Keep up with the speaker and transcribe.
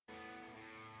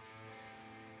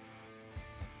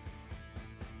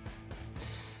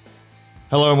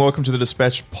Hello and welcome to the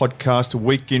Dispatch Podcast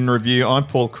Week in Review. I'm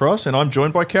Paul Cross and I'm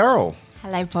joined by Carol.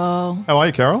 Hello, Paul. How are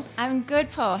you, Carol? I'm good,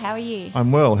 Paul. How are you?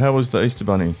 I'm well. How was the Easter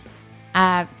Bunny?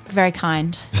 Very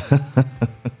kind.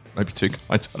 Maybe too kind,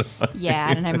 I don't know. Yeah,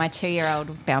 I don't know. My 2-year-old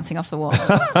was bouncing off the wall. So,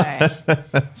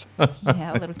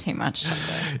 yeah, a little too much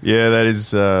chocolate. Yeah, that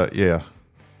is, yeah.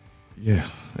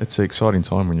 It's an exciting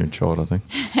time when you're a child, I think.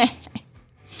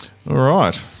 All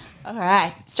right. All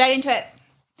right, straight into it.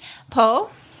 Paul,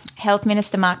 Health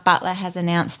Minister Mark Butler has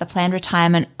announced the planned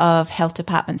retirement of Health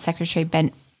Department Secretary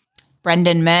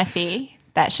Brendan Murphy.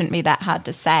 That shouldn't be that hard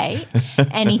to say.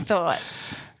 Any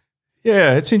thoughts?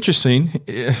 Yeah, it's interesting.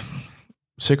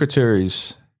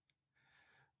 Secretaries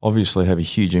obviously have a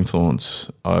huge influence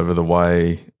over the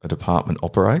way a department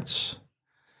operates.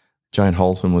 Jane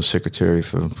Holton was secretary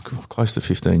for close to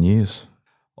 15 years.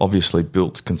 Obviously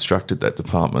constructed that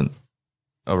department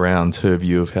around her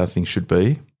view of how things should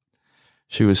be.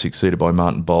 She was succeeded by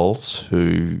Martin Bowles,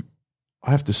 who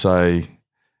I have to say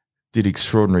did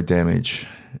extraordinary damage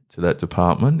to that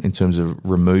department in terms of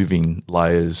removing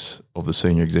layers of the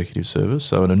senior executive service.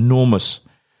 So an enormous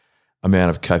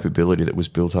amount of capability that was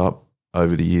built up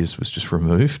over the years was just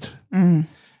removed. Mm.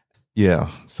 Yeah,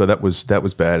 so that was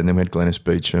bad. And then we had Glenys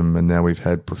Beecham, and now we've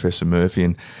had Professor Murphy.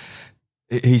 And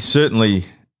he certainly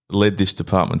led this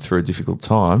department through a difficult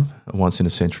time, a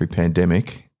once-in-a-century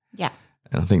pandemic. Yeah.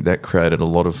 And I think that created a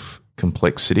lot of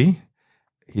complexity.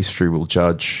 History will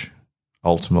judge,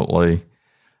 ultimately,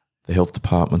 the health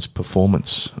department's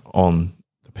performance on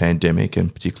the pandemic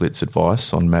and particularly its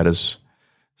advice on matters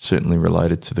certainly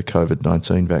related to the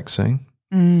COVID-19 vaccine.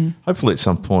 Mm. Hopefully at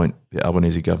some point the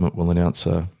Albanese government will announce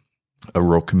a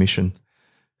royal commission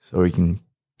so we can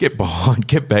get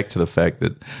back to the fact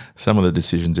that some of the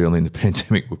decisions early in the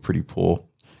pandemic were pretty poor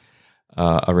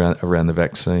around the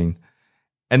vaccine.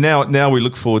 And now we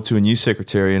look forward to a new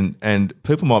secretary, and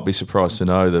people might be surprised to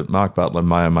know that Mark Butler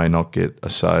may or may not get a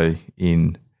say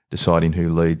in deciding who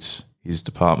leads his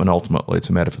department. Ultimately, it's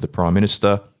a matter for the Prime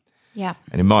Minister. Yeah.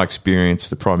 And in my experience,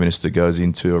 the Prime Minister goes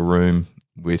into a room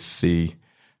with the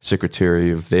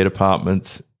secretary of their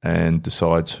department and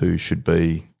decides who should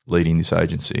be leading this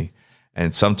agency.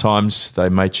 And sometimes they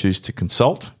may choose to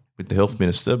consult with the Health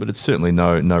Minister, but it's certainly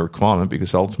no requirement,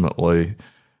 because ultimately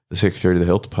the Secretary of the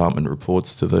Health Department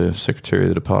reports to the Secretary of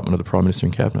the Department of the Prime Minister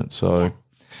and Cabinet. So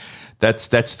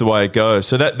that's the way it goes.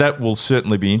 So that will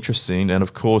certainly be interesting. And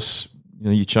of course,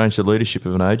 you change the leadership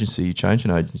of an agency, you change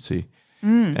an agency.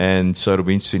 Mm. And so it'll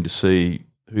be interesting to see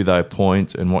who they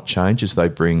appoint and what changes they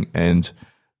bring. And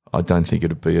I don't think it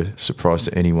would be a surprise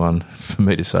to anyone for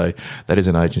me to say that is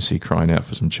an agency crying out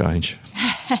for some change.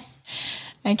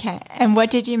 Okay. And what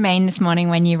did you mean this morning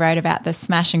when you wrote about the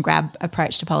smash and grab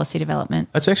approach to policy development?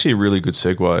 That's actually a really good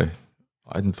segue.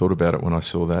 I hadn't thought about it when I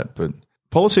saw that, but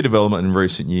policy development in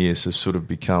recent years has sort of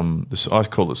become this. I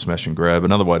call it smash and grab.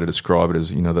 Another way to describe it is,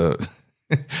 the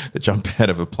the jump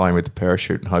out of a plane with a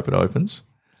parachute and hope it opens.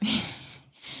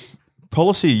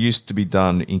 Policy used to be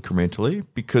done incrementally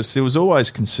because there was always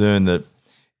concern that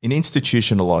in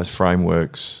institutionalised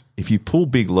frameworks, if you pull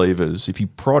big levers, if you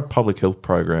prod public health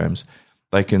programs,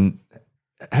 they can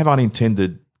have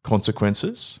unintended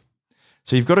consequences.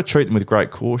 So you've got to treat them with great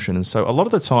caution. And so a lot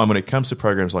of the time when it comes to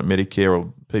programs like Medicare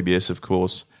or PBS, of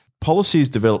course, policy is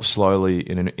developed slowly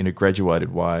in a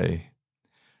graduated way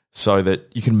so that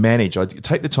you can manage. I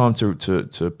take the time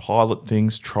to pilot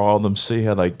things, trial them, see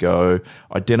how they go,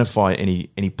 identify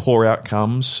any poor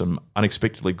outcomes, some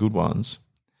unexpectedly good ones,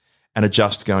 and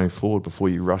adjust going forward before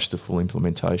you rush to full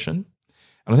implementation.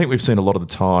 And I think we've seen a lot of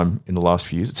the time in the last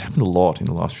few years. It's happened a lot in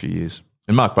the last few years.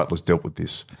 And Mark Butler's dealt with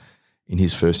this in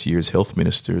his first year as health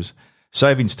minister.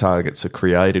 Savings targets are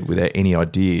created without any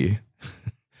idea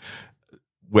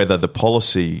whether the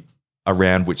policy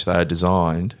around which they are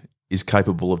designed is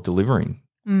capable of delivering.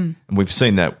 Mm. And we've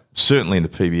seen that certainly in the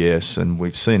PBS, and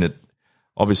we've seen it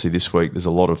obviously this week. There's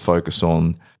a lot of focus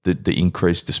on the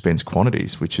increased dispense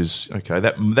quantities, which is, okay,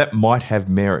 that might have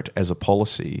merit as a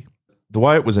policy. The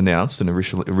way it was announced and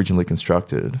originally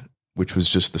constructed, which was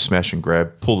just the smash and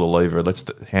grab, pull the lever, let's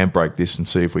handbrake this and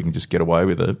see if we can just get away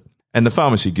with it. And the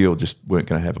Pharmacy Guild just weren't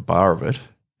going to have a bar of it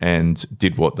and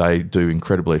did what they do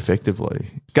incredibly effectively.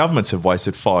 Governments have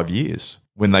wasted 5 years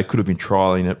when they could have been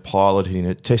trialling it, piloting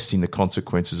it, testing the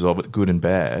consequences of it, good and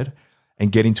bad,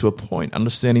 and getting to a point,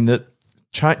 understanding that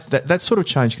that sort of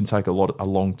change can take a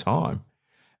long time.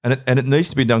 And it needs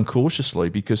to be done cautiously,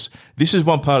 because this is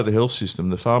one part of the health system.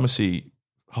 The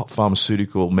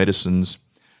pharmaceutical medicines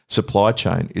supply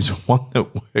chain is one that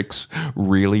works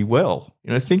really well.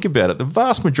 Think about it. The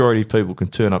vast majority of people can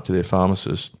turn up to their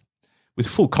pharmacist with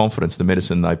full confidence the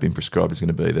medicine they've been prescribed is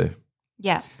going to be there.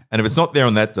 Yeah. And if it's not there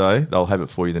on that day, they'll have it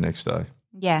for you the next day.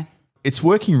 Yeah. It's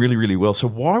working really, really well. So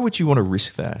why would you want to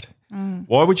risk that?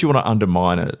 Why would you want to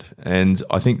undermine it? And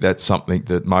I think that's something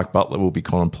that Mark Butler will be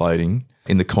contemplating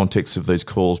in the context of these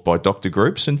calls by doctor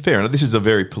groups. And fair enough, this is a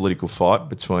very political fight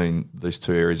between these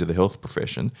two areas of the health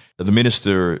profession. The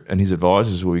minister and his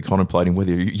advisors will be contemplating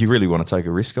whether you really want to take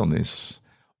a risk on this,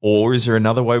 or is there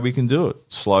another way we can do it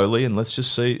slowly and let's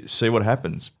just see what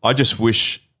happens. I just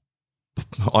wish,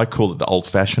 I call it the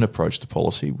old-fashioned approach to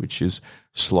policy, which is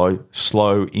slow,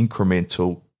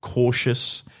 incremental,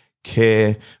 cautious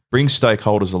care, bring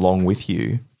stakeholders along with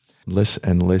you. Less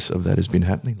and less of that has been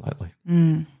happening lately.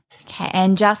 Okay,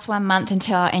 and just 1 month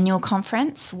until our annual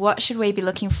conference, what should we be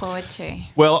looking forward to?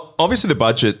 Well, obviously the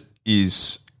budget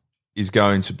is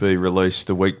going to be released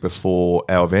the week before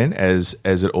our event, as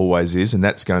it always is, and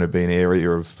that's going to be an area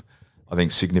of, I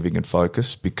think, significant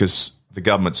focus because the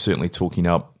government's certainly talking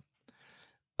up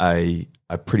a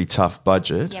pretty tough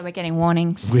budget. Yeah, we're getting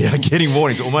warnings. We are getting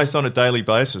warnings almost on a daily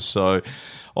basis. So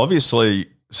obviously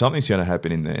something's going to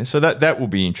happen in there. So that will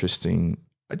be interesting.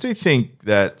 I do think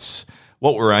that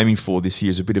what we're aiming for this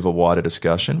year is a bit of a wider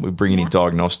discussion. We're bringing in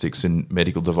diagnostics and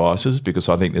medical devices because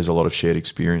I think there's a lot of shared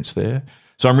experience there.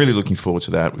 So I'm really looking forward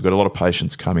to that. We've got a lot of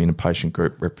patients coming and patient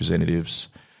group representatives,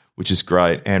 which is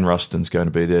great. Anne Ruston's going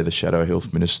to be there, the Shadow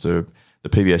Health Minister, the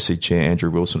PBAC Chair, Andrew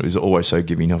Wilson, who's always so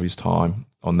giving of his time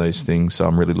on these things. So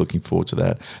I'm really looking forward to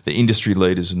that. The industry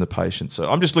leaders and the patients. So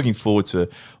I'm just looking forward to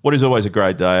what is always a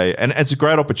great day. And it's a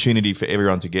great opportunity for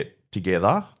everyone to get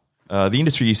together. The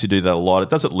industry used to do that a lot. It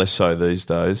does it less so these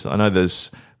days. I know the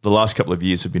last couple of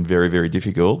years have been very, very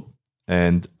difficult.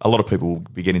 And a lot of people will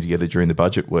be getting together during the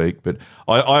budget week. But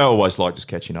I always like just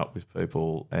catching up with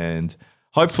people. And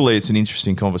hopefully it's an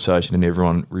interesting conversation and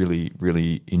everyone really,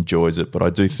 really enjoys it. But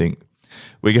I do think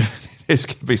there's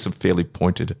going to be some fairly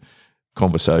pointed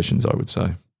conversations, I would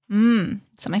say.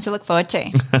 Something to look forward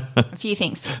to. A few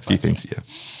things to look forward to. A few things,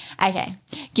 yeah. Okay.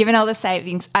 Given all the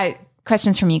savings,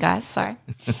 questions from you guys, sorry.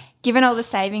 Given all the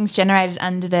savings generated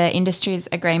under the industry's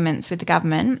agreements with the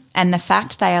government and the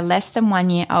fact they are less than 1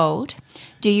 year old,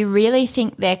 do you really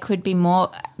think there could be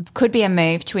a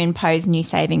move to impose new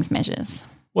savings measures?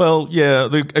 Well, yeah,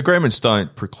 the agreements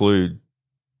don't preclude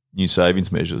new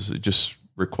savings measures. It just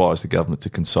requires the government to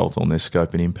consult on their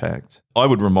scope and impact. I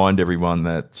would remind everyone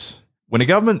that when a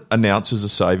government announces a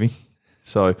saving,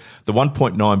 so the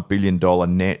 $1.9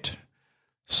 billion net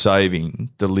saving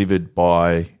delivered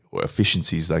by, or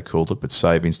efficiencies they called it, but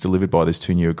savings delivered by these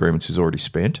two new agreements is already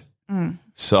spent.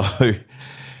 So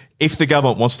if the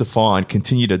government wants to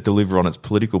continue to deliver on its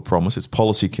political promise, its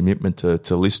policy commitment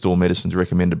to list all medicines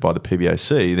recommended by the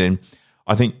PBAC, then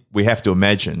I think we have to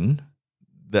imagine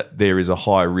that there is a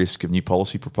high risk of new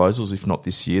policy proposals, if not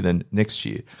this year, then next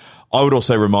year. I would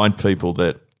also remind people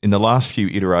that in the last few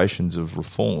iterations of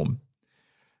reform,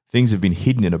 things have been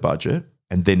hidden in a budget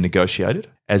and then negotiated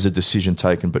as a decision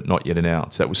taken but not yet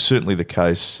announced. That was certainly the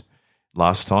case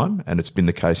last time, and it's been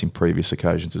the case in previous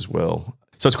occasions as well.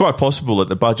 So it's quite possible that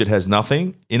the budget has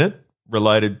nothing in it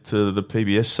related to the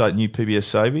new PBS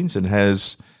savings and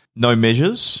has no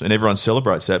measures, and everyone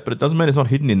celebrates that, but it doesn't mean it's not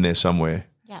hidden in there somewhere.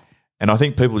 Yeah. And I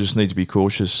think people just need to be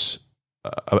cautious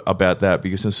about that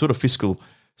because in the sort of fiscal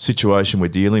situation we're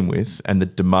dealing with and the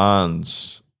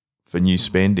demands for new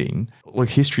spending, look,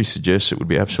 history suggests it would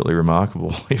be absolutely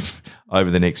remarkable if over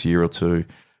the next year or two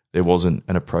there wasn't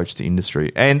an approach to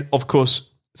industry. And, of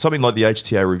course, something like the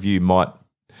HTA review might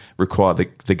require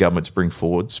the government to bring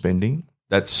forward spending.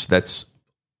 That's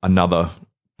another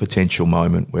potential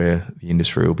moment where the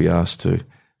industry will be asked to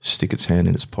stick its hand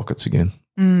in its pockets again.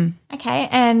 Okay,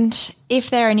 and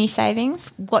if there are any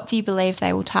savings, what do you believe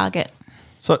they will target?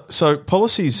 So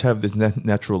policies have this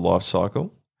natural life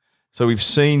cycle. So we've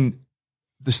seen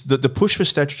the push for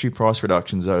statutory price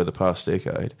reductions over the past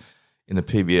decade in the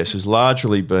PBS has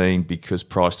largely been because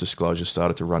price disclosure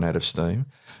started to run out of steam.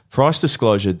 Price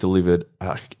disclosure delivered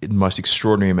the most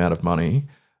extraordinary amount of money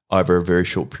over a very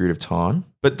short period of time.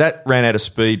 But that ran out of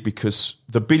speed because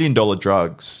the billion-dollar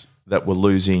drugs that were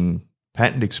losing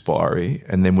patent expiry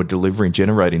and then were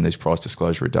generating these price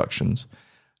disclosure reductions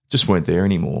just weren't there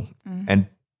anymore. And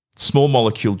small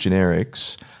molecule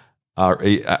generics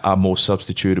are more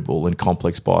substitutable than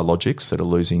complex biologics that are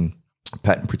losing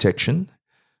patent protection.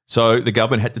 So the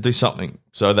government had to do something.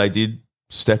 So they did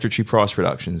statutory price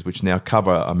reductions, which now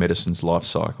cover a medicine's life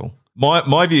cycle.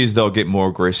 My view is they'll get more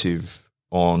aggressive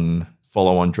on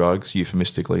follow-on drugs,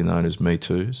 euphemistically known as Me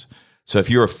Toos. So if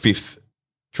you're a fifth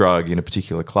drug in a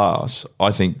particular class,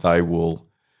 I think they will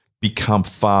become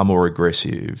far more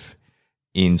aggressive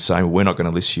in saying, we're not going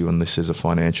to list you unless there's a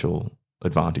financial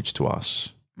advantage to us.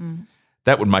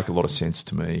 That would make a lot of sense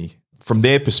to me. From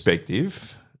their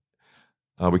perspective,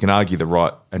 we can argue the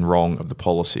right and wrong of the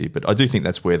policy, but I do think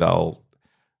that's where they'll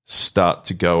start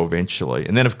to go eventually.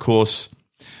 And then, of course,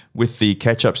 with the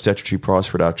catch-up statutory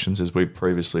price reductions, as we've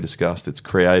previously discussed, it's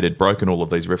broken all of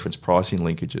these reference pricing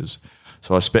linkages.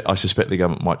 So I suspect the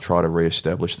government might try to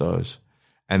re-establish those.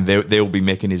 And there will be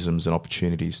mechanisms and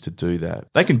opportunities to do that.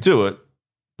 They can do it,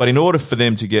 but in order for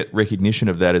them to get recognition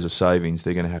of that as a savings,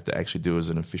 they're going to have to actually do it as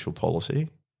an official policy.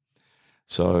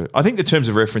 So I think the terms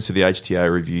of reference to the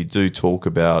HTA review do talk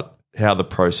about how the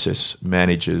process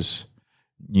manages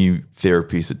new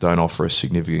therapies that don't offer a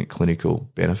significant clinical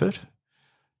benefit.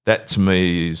 That to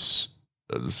me is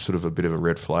sort of a bit of a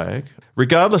red flag.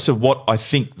 Regardless of what I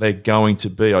think they're going to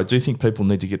be, I do think people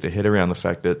need to get their head around the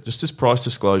fact that just as price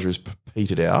disclosure is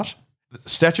petered out,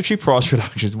 statutory price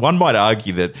reductions, one might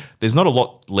argue that there's not a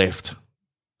lot left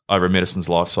over medicine's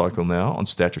life cycle now on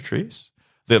statutories.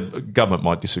 The government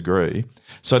might disagree.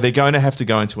 So they're going to have to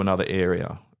go into another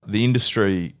area. The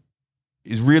industry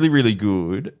is really, really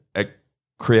good at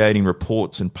creating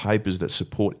reports and papers that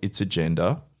support its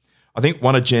agenda. I think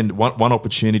one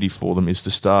opportunity for them is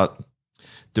to start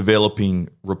developing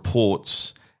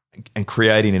reports and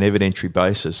creating an evidentiary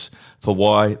basis for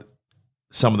why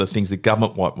some of the things the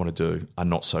government might want to do are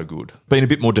not so good. Being a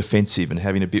bit more defensive and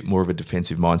having a bit more of a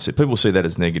defensive mindset. People see that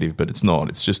as negative, but it's not.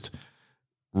 It's just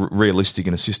realistic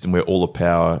in a system where all the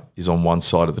power is on one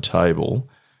side of the table.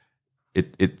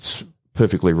 It's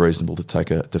perfectly reasonable to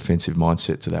take a defensive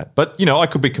mindset to that. But, I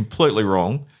could be completely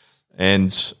wrong,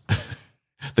 and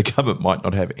the government might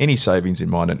not have any savings in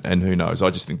mind, and who knows? I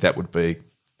just think that would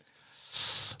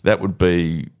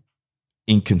be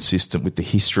inconsistent with the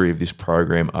history of this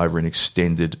program over an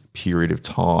extended period of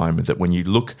time. That when you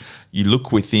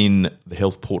look within the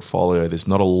health portfolio, there's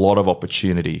not a lot of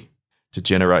opportunity to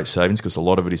generate savings because a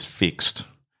lot of it is fixed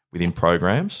within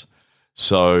programs.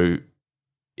 So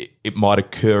it might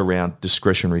occur around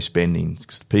discretionary spending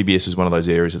because the PBS is one of those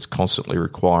areas that's constantly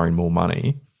requiring more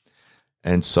money.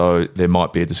 And so there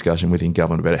might be a discussion within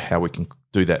government about how we can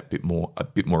do that a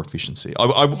bit more efficiency.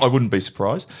 I wouldn't be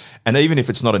surprised. And even if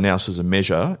it's not announced as a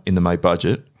measure in the May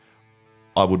budget,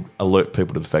 I would alert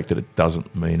people to the fact that it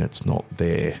doesn't mean it's not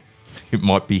there. It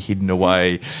might be hidden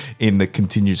away in the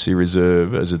contingency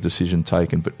reserve as a decision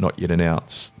taken but not yet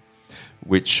announced,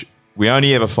 which we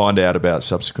only ever find out about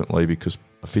subsequently because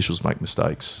officials make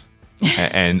mistakes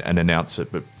and announce it.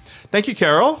 But thank you,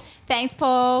 Carol. Thanks,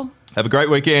 Paul. Have a great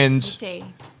weekend. You too.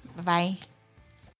 Bye-bye.